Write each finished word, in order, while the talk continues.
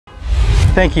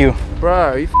Thank you. Bro,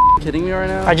 are you kidding me right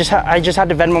now? I just had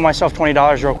to Venmo myself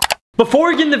 $20 real quick. Before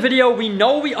we get in the video, we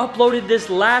know we uploaded this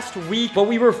last week, but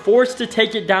we were forced to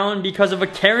take it down because of a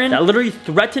Karen that literally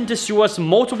threatened to sue us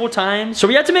multiple times. So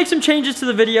we had to make some changes to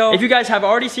the video. If you guys have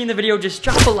already seen the video, just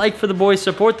drop a like for the boys,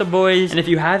 support the boys. And if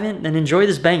you haven't, then enjoy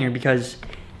this banger because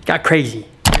it got crazy.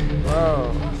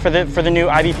 Bro. For the new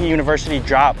IBP University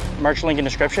drop, merch link in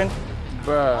description.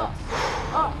 Bro.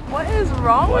 What is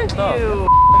wrong with you?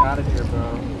 Out of here, bro.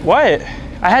 What?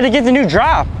 I had to get the new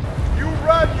drop. You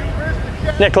run, you risk the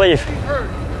chance. Nick, leave.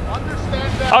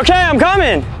 Understand that. Okay, I'm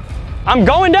coming. I'm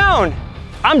going down.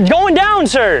 I'm going down,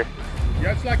 sir.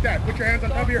 Yeah, it's like that. Put your hands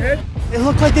on top of your head. It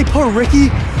looked like they put Ricky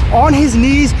on his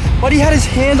knees, but he had his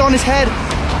hands on his head.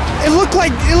 It looked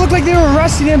like they were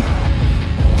arresting him.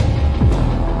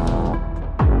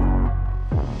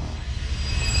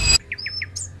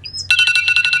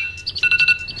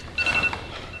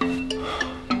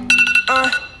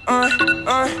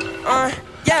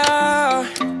 Yeah,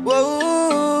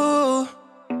 whoa.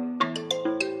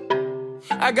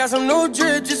 I got some new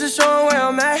drip just to show 'em where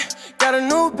I'm at. Got a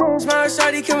new bitch, my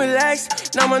shawty can relax.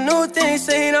 Now my new thing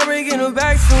saying I'm bringing her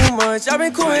back too much. I've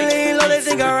been coolin' laying low, they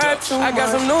think I rap too much. I got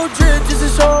some new drip just to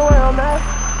show 'em where I'm at.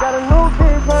 Got a new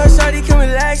bitch, my shawty can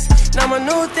relax. Now my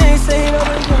new thing saying I'm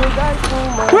bringing her back too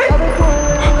much. I've been coolin'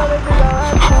 laying low, they think I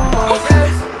rap too much.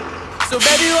 Yes. So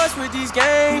baby, what's with these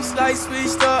games? Like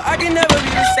switched up, I can never be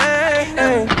the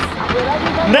same.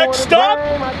 Next stop,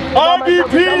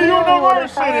 IBP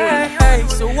University. Hey,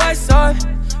 so what's up?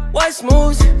 What's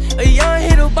moves? A young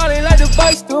hitter ballin' like the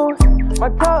bikes do. My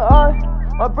tongue up,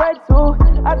 my bread too.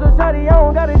 I told Shawty I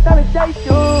don't got it time to chase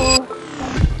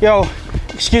you. Yo,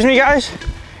 excuse me, guys.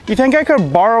 You think I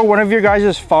could borrow one of your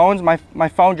guys' phones? My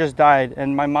phone just died,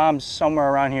 and my mom's somewhere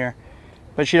around here,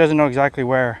 but she doesn't know exactly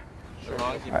where. As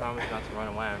long as you promise not to run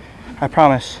away. I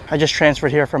promise. I just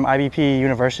transferred here from IBP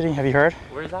University. Have you heard?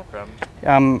 Where is that from?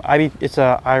 It's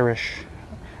Irish.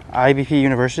 IBP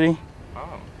University. Oh.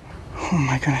 Oh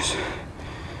my goodness.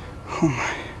 Oh my.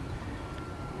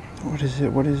 What is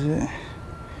it? What is it?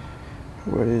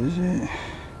 What is it?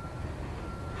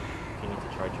 You need to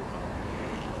charge your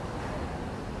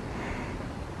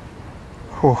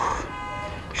phone. Oh.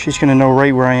 She's gonna know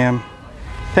right where I am.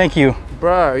 Thank you.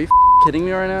 Bro, are you kidding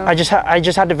me right now? I just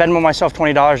had to Venmo myself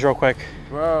 $20 real quick.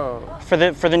 Bro. For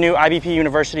the new IBP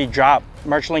University drop,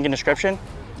 merch link in description.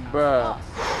 Bro.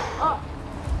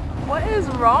 What is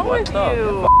wrong with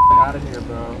you? Out of here,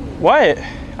 bro. What?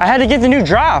 I had to get the new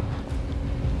drop.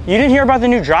 You didn't hear about the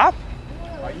new drop?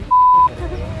 Are you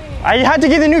I had to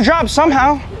get the new drop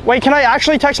somehow. Wait, can I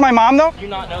actually text my mom though? Do you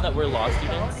not know that we're law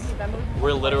students?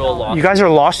 We're literal law You guys are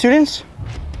law students?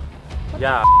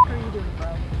 Yeah. What are you doing, bro?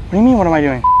 What do you mean, what am I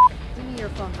doing? Give me your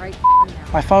phone right now.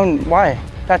 My phone, why?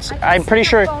 That's, I'm pretty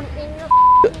sure, Phone in your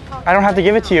I don't have to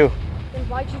give it to you. Then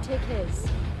why'd you take his?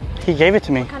 He gave it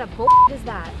to me. What kind of bullshit is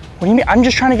that? What do you mean? I'm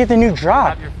just trying to get the new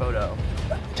drop. Have your photo.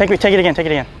 Take it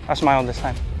again. I'll smile this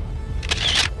time.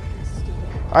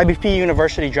 IBP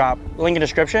University drop, link in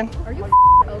description. Are you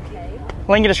okay?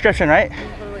 Link in description, right?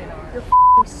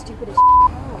 You're stupid as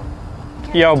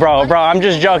Yo, bro, I'm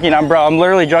just joking. I'm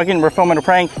literally joking. We're filming a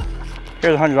prank.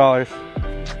 Here's $100.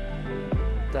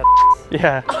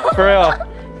 Yeah, for real.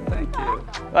 Thank you.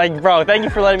 Like, bro, thank you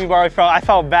for letting me borrow your phone. I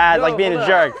felt bad, like being a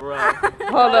jerk.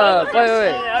 Hold up,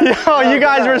 wait. Yo, you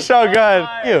guys were so good.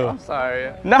 I'm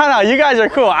sorry. No, you guys are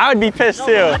cool. I would be pissed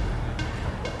too.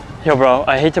 Yo, bro,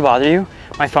 I hate to bother you.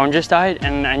 My phone just died,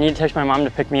 and I need to text my mom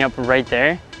to pick me up right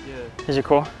there. Yeah. Is it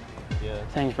cool? Yeah.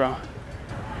 Thanks, bro.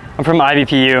 I'm from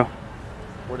IBPU.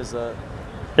 What is that?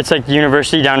 It's like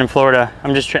university down in Florida.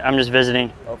 I'm just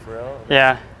visiting. Oh, for real?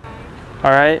 Yeah.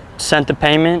 All right. Sent the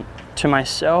payment to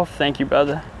myself. Thank you,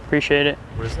 brother. Appreciate it.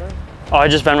 What is that? Oh, I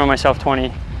just Venmo myself 20.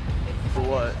 For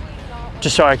what?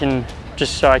 Just so I can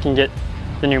get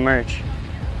the new merch.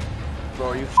 Bro,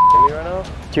 are you f***ing me right now?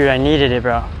 Dude, I needed it,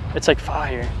 bro. It's like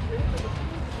fire.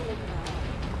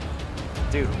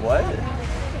 Dude, what?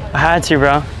 I had to,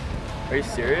 bro. Are you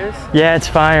serious? Yeah, it's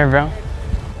fire, bro.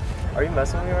 Are you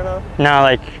messing with me right now? No,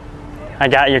 like, I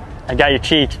got your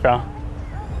cheeks, bro.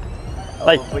 Oh,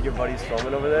 Like, but your buddy's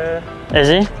filming over there? is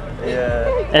he?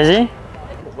 Yeah. Is he?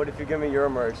 What if you give me your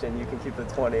merch and you can keep the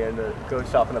 20 and go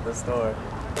shopping at the store?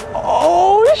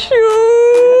 Oh, shoot!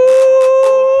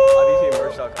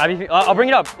 IBP, I'll bring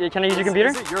it up. Can I use your computer?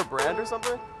 Is it your brand or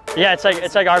something? Yeah,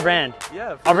 it's like our brand.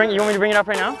 Yeah. You want me to bring it up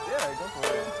right now? Yeah, go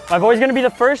for it. My boy's gonna be the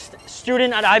first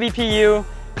student at IBPU,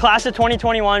 class of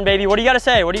 2021, baby. What do you gotta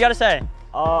say?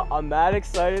 I'm mad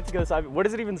excited to go to IBP. What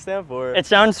does it even stand for? It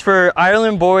stands for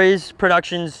Ireland Boys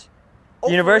Productions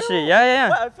University. Really? Yeah.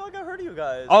 Wait, I feel like I heard of you you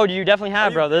guys. Oh, you definitely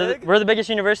have, bro. big? We're the biggest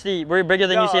university. We're bigger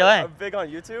than Yo, UCLA. I'm big on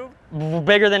YouTube.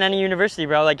 Bigger than any university,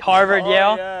 bro. Like Harvard,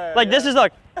 Yale. Yeah, like this is,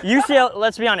 look, UCLA,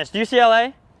 let's be honest.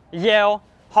 UCLA, Yale,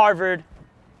 Harvard,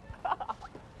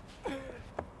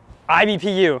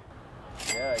 IBPU.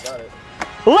 Yeah, I got it.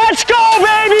 Let's go,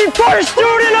 baby! First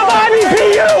student of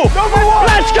IBPU! Number 1!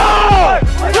 Let's go!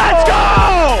 Let's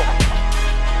go!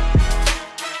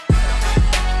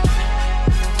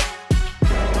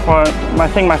 Well, I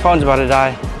think my phone's about to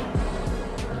die.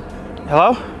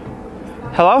 Hello?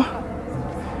 Hello?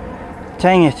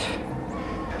 Dang it.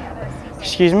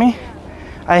 Excuse me?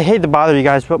 I hate to bother you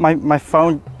guys, but my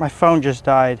phone just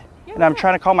died. And I'm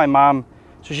trying to call my mom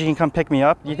so she can come pick me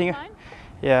up. Do you think?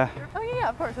 Yeah. Oh yeah,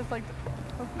 of course. It's like.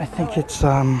 I think it's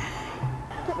Thank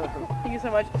you so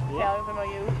much. Yeah, I'll Venmo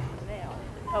you.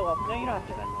 Oh well, no, you don't have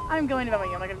to Venmo. I'm going to Venmo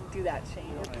you. I'm not gonna do that, Shane.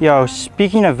 Yo,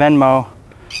 speaking of Venmo,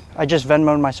 I just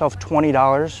Venmoed myself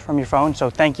 $20 from your phone, so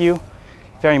thank you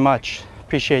very much.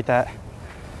 Appreciate that.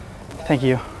 Thank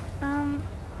you.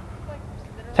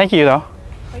 Thank you though.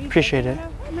 Appreciate it.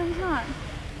 No, he's not.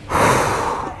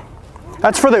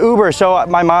 That's for the Uber, so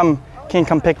my mom can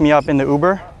come pick me up in the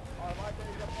Uber.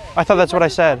 I thought that's what I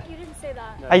said. You didn't say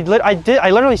that. I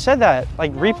literally said that.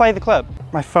 Like, replay the clip.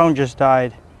 My phone just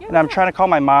died, and I'm trying to call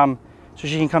my mom so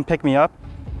she can come pick me up.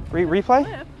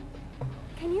 Replay?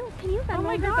 Can you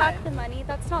Venmo her back the money?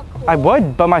 That's not cool. I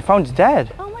would, but my phone's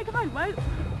dead. Oh my God, what?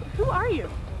 Who are you?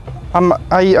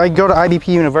 I go to IBP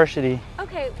University.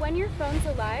 Okay, when your phone's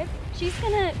alive, she's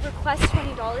gonna request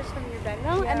 $20 from your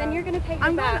Venmo, and then you're gonna pay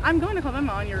her back. I'm going to call Venmo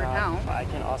on your account. I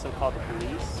can also call the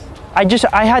police.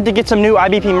 I had to get some new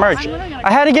IBP merch.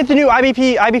 I had to get the new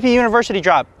IBP University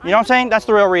drop. You know what I'm saying? That's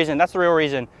the real reason. That's the real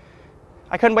reason.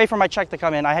 I couldn't wait for my check to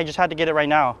come in. I just had to get it right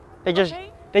now. They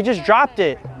just dropped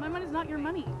it. My money's not your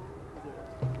money.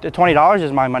 The $20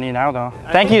 is my money now, though.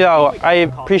 Thank you, though. I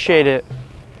appreciate it.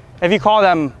 If you call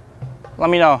them, let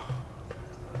me know.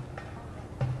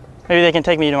 Maybe they can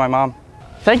take me to my mom.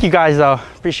 Thank you guys, though.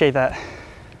 Appreciate that.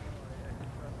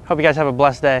 Hope you guys have a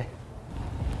blessed day.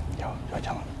 Yo, do I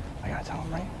tell him? I gotta tell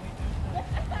him, right?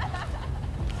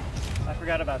 I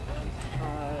forgot about this.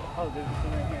 Oh, there's this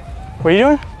thing right here. What are you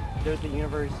doing? There's the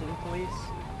university police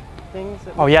things.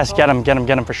 Oh yes, get him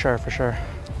for sure.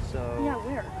 So. Yeah,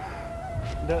 where?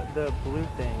 The blue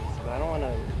things, but I don't want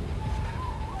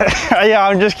to. Yeah,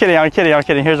 I'm just kidding. I'm kidding.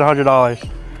 Here's $100.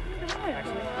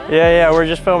 Yeah, we're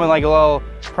just filming like a little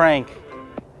prank.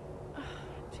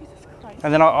 Jesus Christ.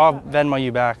 And then I'll Venmo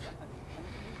you back.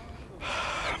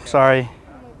 I'm sorry.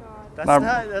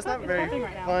 That's not very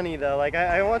funny though. Like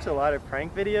I watch a lot of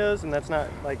prank videos, and that's not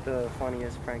like the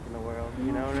funniest prank in the world.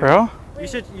 You know? For real?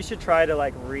 You should try to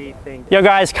like rethink. Yo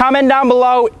guys, comment down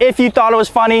below if you thought it was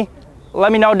funny.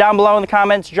 Let me know down below in the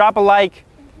comments. Drop a like.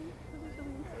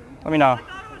 Let me know.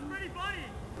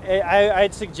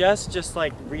 I'd suggest just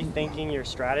like rethinking your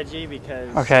strategy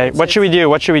because. Okay, what should we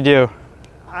do?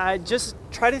 Just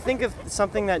try to think of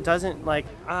something that doesn't like.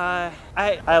 I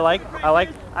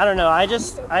don't know.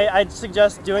 I'd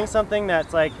suggest doing something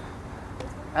that's like.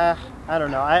 I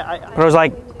don't know. But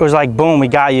it was like boom, we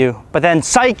got you. But then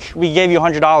psych, we gave you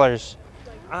 $100.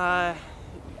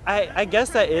 I guess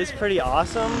that is pretty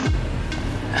awesome.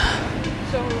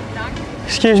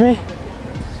 Excuse me?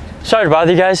 Sorry to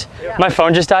bother you guys. Yeah. My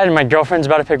phone just died and my girlfriend's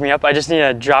about to pick me up. I just need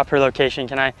to drop her location.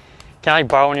 Can I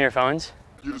borrow one of your phones?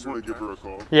 You just want to give her a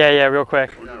call? Yeah, real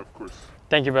quick. Oh, yeah, of course.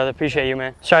 Thank you, brother. Appreciate you,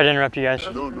 man. Sorry to interrupt you guys.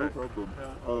 No problem.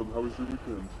 How was your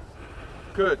weekend?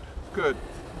 Good. It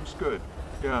was good.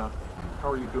 Yeah.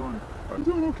 How are you doing? I'm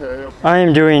doing okay. I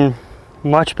am doing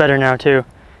much better now too.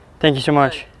 Thank you so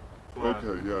much.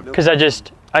 Okay, yeah. Because I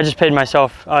just paid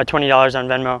myself $20 on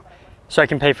Venmo, so I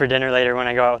can pay for dinner later when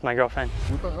I go out with my girlfriend.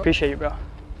 What the heck? Appreciate you, bro.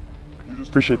 You just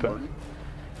appreciate that.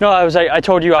 No, I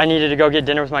told you I needed to go get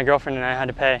dinner with my girlfriend and I had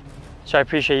to pay. So I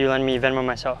appreciate you letting me Venmo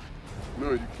myself.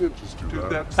 No, you can't just do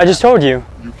that. I just told you.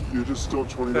 You just stole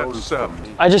 $20 from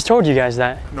me. I just told you guys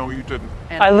that. No, you didn't.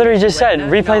 I literally just said,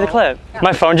 replay the clip.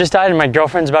 My phone just died and my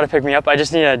girlfriend's about to pick me up. I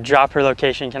just need to drop her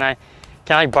location. Can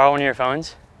I borrow one of your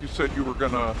phones? You said you were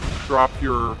gonna drop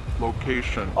your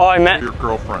location. Oh, I meant your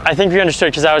girlfriend. I think you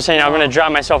understood because I was saying I'm gonna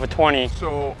drop myself a 20.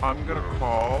 So I'm gonna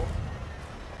call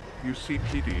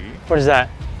UCPD. What is that?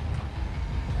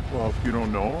 Well, if you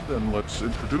don't know, then let's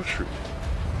introduce you.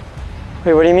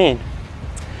 Wait, what do you mean?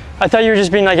 I thought you were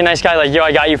just being like a nice guy, like, yo,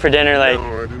 I got you for dinner, like.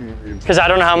 No, I didn't mean to. Because I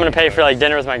don't know how I'm gonna pay for like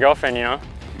dinner with my girlfriend, you know?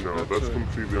 No, that's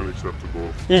completely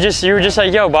unacceptable. You were just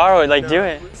like, yo, borrow it, like, do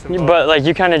it. But like,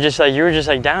 you kind of just like, you were just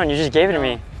like down. You just gave it to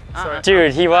me.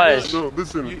 Dude, he was. No,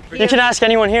 listen. You can ask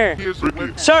anyone here.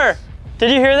 Sir, did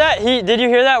you hear that? Did you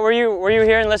hear that? Were you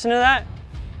here and listened to that?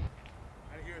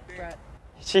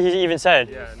 See, he even said.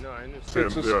 Yeah, no, I understand.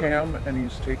 It's a scam, and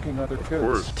he's taking other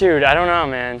kids. Dude, I don't know,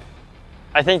 man.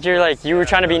 I think you're like, you were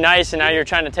trying to be nice and now you're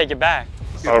trying to take it back.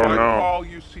 If I call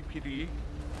UCPD,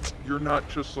 you're not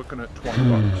just looking at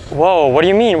 $20. Whoa, what do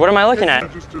you mean? What am I looking at? You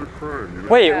just did a crime, you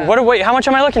know? Wait, how much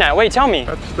am I looking at? Wait, tell me.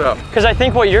 That's theft. Because I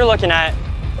think what you're looking at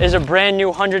is a brand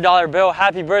new $100 bill.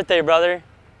 Happy birthday, brother.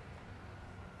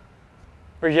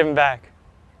 We're giving back.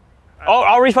 Oh,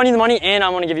 I'll refund you the money and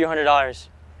I'm gonna give you $100.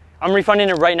 I'm refunding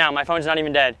it right now. My phone's not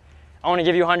even dead. I want to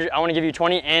give you 100. I want to give you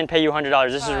 20 and pay you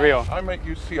 $100. This is real. I'm at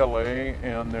UCLA,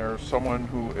 and there's someone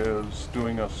who is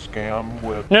doing a scam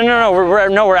with. No.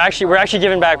 We're actually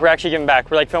giving back. We're actually giving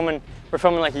back. We're like filming. We're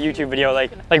filming like a YouTube video.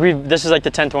 This is like the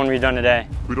 10th one we've done today.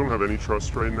 We don't have any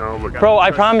trust right now. Like, bro,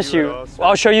 I promise you.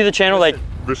 I'll show you the channel. Like,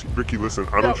 Ricky, listen,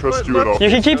 I don't trust you at all. you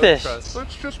can keep this.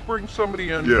 Let's just bring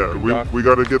somebody in. Yeah, we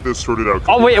got to get this sorted out.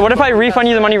 Oh wait, what if I refund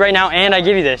you the money right now and I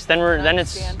give you this? Then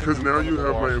it's. Because now you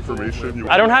have my information.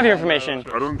 I don't have your information.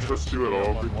 I don't trust you at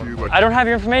all, Ricky. Like, I don't have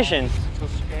your information. It's a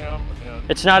scam.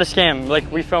 It's not a scam. Like,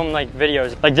 we film like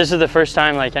videos. Like, this is the first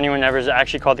time like anyone ever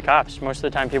actually called the cops. Most of the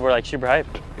time people are like super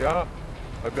hyped. Yeah,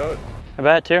 I bet. I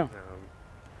bet too.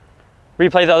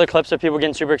 Replay the other clips of people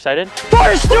getting super excited.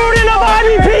 First student of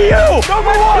IBPU!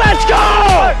 Let's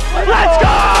go! Let's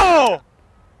go!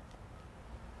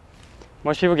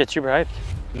 Most people get super hyped.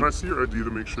 can I see your ID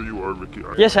to make sure you are Ricky?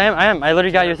 Yes, I am. I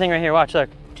literally got your thing right here. Watch, look.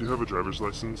 Do you have a driver's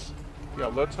license? Yeah,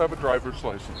 let's have a driver's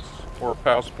license or a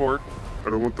passport. I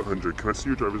don't want the 100. Can I see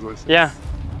your driver's license? Yeah.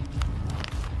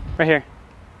 Right here.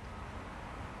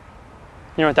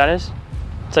 You know what that is?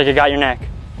 It's like it got your neck.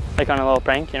 Like on a little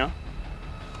prank, you know?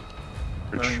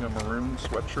 Wearing a maroon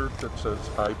sweatshirt that says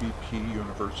IBP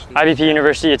University. IBP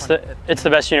University, it's the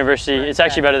best university. It's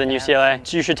actually better than UCLA.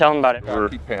 So you should tell them about it.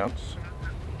 Khaki pants.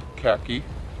 Khaki.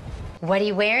 What are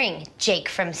you wearing, Jake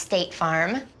from State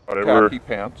Farm? Khaki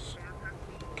pants.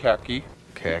 Khaki.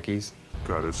 Khakis.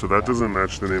 Got it. So that doesn't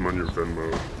match the name on your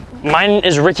Venmo. Mine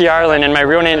is Ricky Ireland and my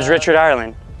real name is Richard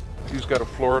Ireland. He's got a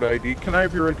Florida ID. Can I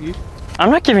have your ID? I'm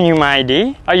not giving you my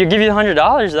ID. Oh, you give you the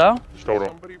 $100 though. Hold on.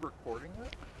 Somebody recording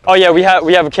it? Oh yeah, we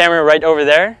have a camera right over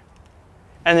there.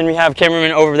 And then we have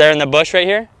cameraman over there in the bush right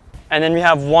here. And then we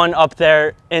have one up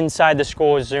there inside the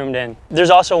school zoomed in.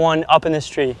 There's also one up in this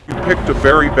tree. You picked a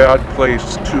very bad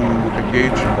place to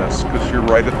engage in this because you're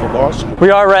right at the law school.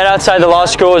 We are right outside the law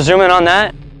school. Zoom in on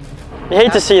that. You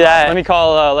hate to see that. Let me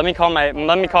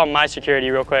call my security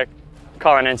real quick.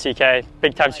 Call an NCK,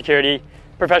 big time security,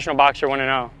 professional boxer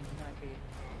 1-0.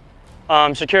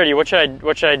 Security, what should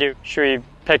I do? Should we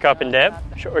pick up and dip?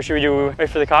 Or should we wait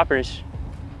for the coppers?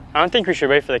 I don't think we should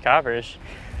wait for the coppers.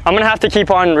 I'm gonna have to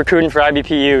keep on recruiting for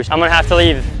IBPUs. I'm gonna have to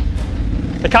leave.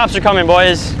 The cops are coming,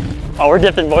 boys. Oh, we're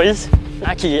dipping, boys.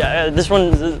 Actually,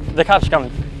 the cops are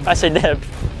coming. I say dip.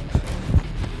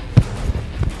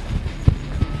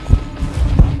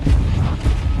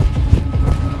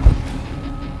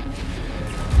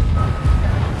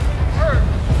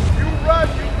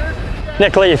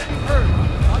 Nick, leave.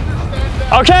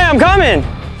 Okay, I'm coming.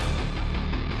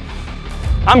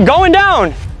 I'm going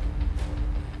down.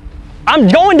 I'm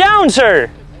going down, sir.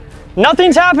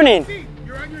 Nothing's happening.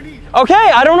 You're on your knees. Okay,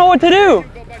 I don't know what to do.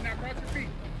 Now cross your feet.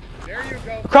 There you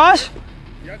go. Cross?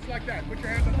 Just like that. Put your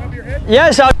hands on top of your head.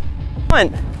 Yes, I'll.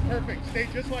 Perfect. Stay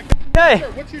just like that. Okay.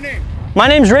 Sir, what's your name? My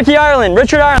name's Ricky Ireland,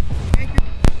 Richard Ireland. Thank you.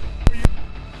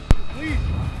 Please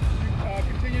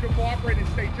continue to cooperate and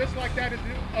stay just like that as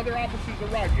the other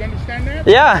officers arrive. You understand that?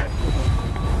 Yeah.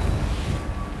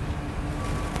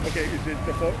 Okay, is it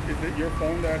your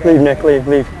phone that... Leave, Nick, leave.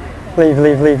 Leave. Nick,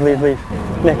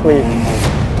 leave.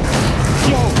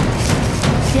 Yo,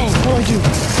 what do I do?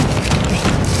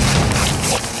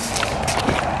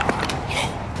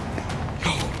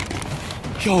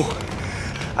 Yo,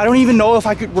 I don't even know if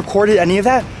I could record any of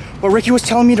that, but Ricky was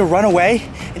telling me to run away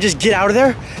and just get out of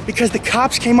there because the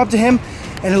cops came up to him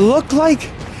and it looked like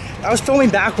I was filming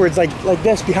backwards, like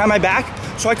this, behind my back,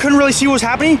 so I couldn't really see what was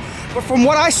happening. But from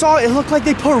what I saw, it looked like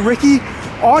they put Ricky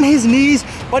on his knees,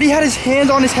 but he had his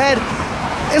hand on his head.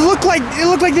 It looked like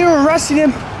they were arresting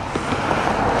him.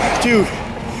 Dude,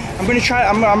 I'm gonna try.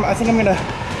 I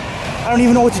don't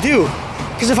even know what to do.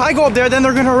 Because if I go up there, then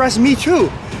they're gonna arrest me too.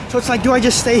 So it's like, do I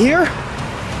just stay here?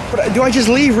 But do I just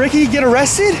leave Ricky get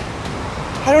arrested?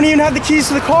 I don't even have the keys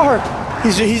to the car.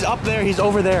 He's up there. He's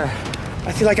over there.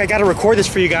 I feel like I gotta record this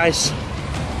for you guys.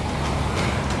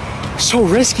 So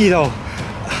risky though.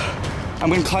 I'm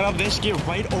gonna climb up this, get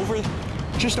right over,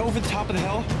 just over the top of the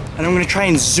hill, and I'm gonna try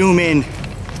and zoom in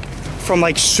from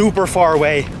like super far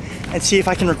away and see if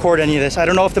I can record any of this. I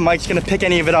don't know if the mic's gonna pick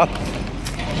any of it up,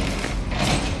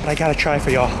 but I gotta try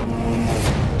for y'all.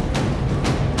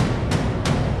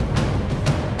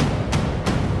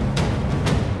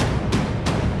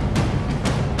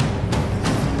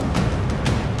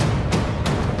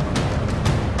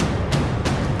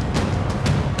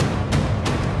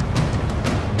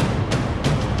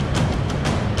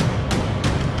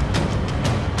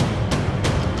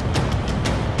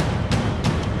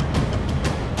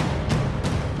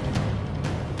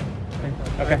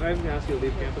 Okay. I was gonna ask you to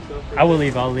leave campus though. I will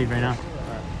leave. I'll leave right now.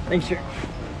 Thanks, sir.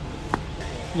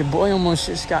 Your boy almost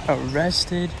just got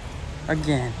arrested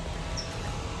again.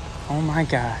 Oh my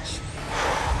gosh.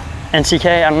 And CK,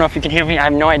 I don't know if you can hear me. I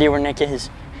have no idea where Nick is.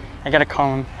 I gotta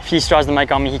call him. If he still has the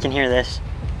mic on me, he can hear this.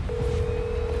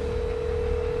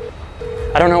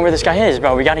 I don't know where this guy is,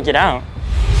 bro. We gotta get out.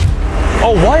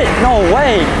 Oh, what? No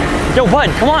way. Yo, bud,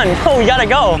 come on. No, we gotta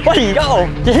go. Buddy, go.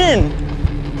 Get in.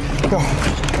 Go.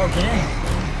 Go, get in.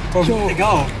 Bro,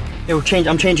 go. Yo, change.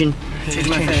 I'm changing.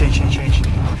 Change.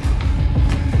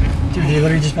 Dude, they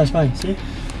literally just passed by. See?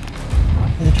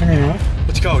 They're turning around.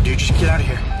 Let's go, dude. Just get out of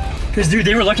here. Because, dude,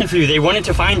 they were looking for you. They wanted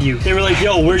to find you. They were like,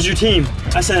 yo, where's your team?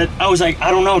 I was like,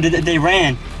 I don't know. They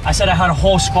ran. I said I had a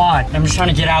whole squad. I'm just trying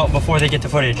to get out before they get the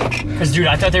footage. Because, dude,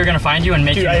 I thought they were going to find you and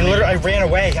make you. Dude, I ran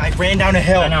away. I ran down a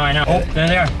hill. I know. Oh, there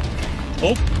they are.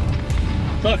 Oh,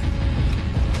 look.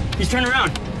 He's turning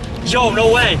around. Yo,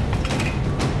 no way.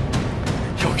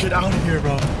 Yo, get out of here,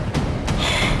 bro.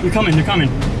 They're coming.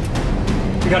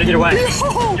 We gotta get away.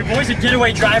 Yo. Your boy's a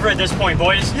getaway driver at this point,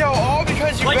 boys. Yo, all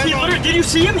because you he literally, did you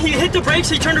see him? He hit the brakes,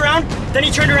 he turned around, then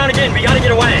he turned around again. We gotta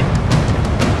get away.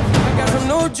 I got some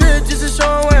new drip just to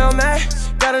show where I'm at.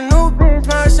 Got a new bitch,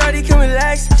 my shawty can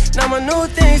relax. Now my new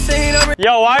thing saying I'm...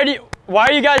 Yo, why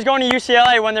are you guys going to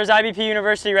UCLA when there's IBP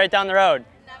University right down the road?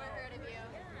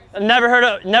 Never heard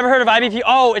of you. Never heard of IBP.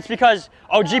 Oh, it's because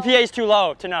GPA is too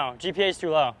low to know. GPA is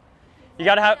too low. You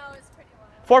gotta have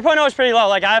 4.0 is pretty low.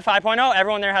 Like I have 5.0.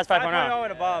 Everyone there has 5.0. 5.0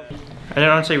 and above. And then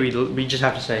honestly, we just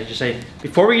have to say,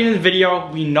 before we get into the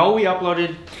video, we know we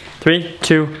uploaded 3,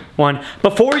 2, 1.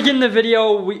 Before we get in the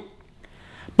video,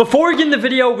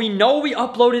 we know we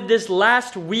uploaded this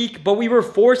last week, but we were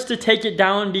forced to take it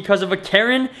down because of a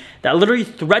Karen that literally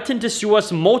threatened to sue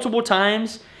us multiple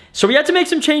times. So we had to make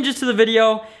some changes to the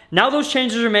video. Now those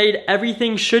changes are made,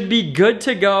 everything should be good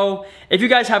to go. If you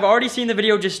guys have already seen the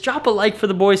video, just drop a like for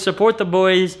the boys, support the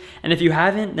boys. And if you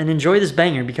haven't, then enjoy this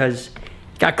banger because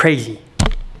it got crazy.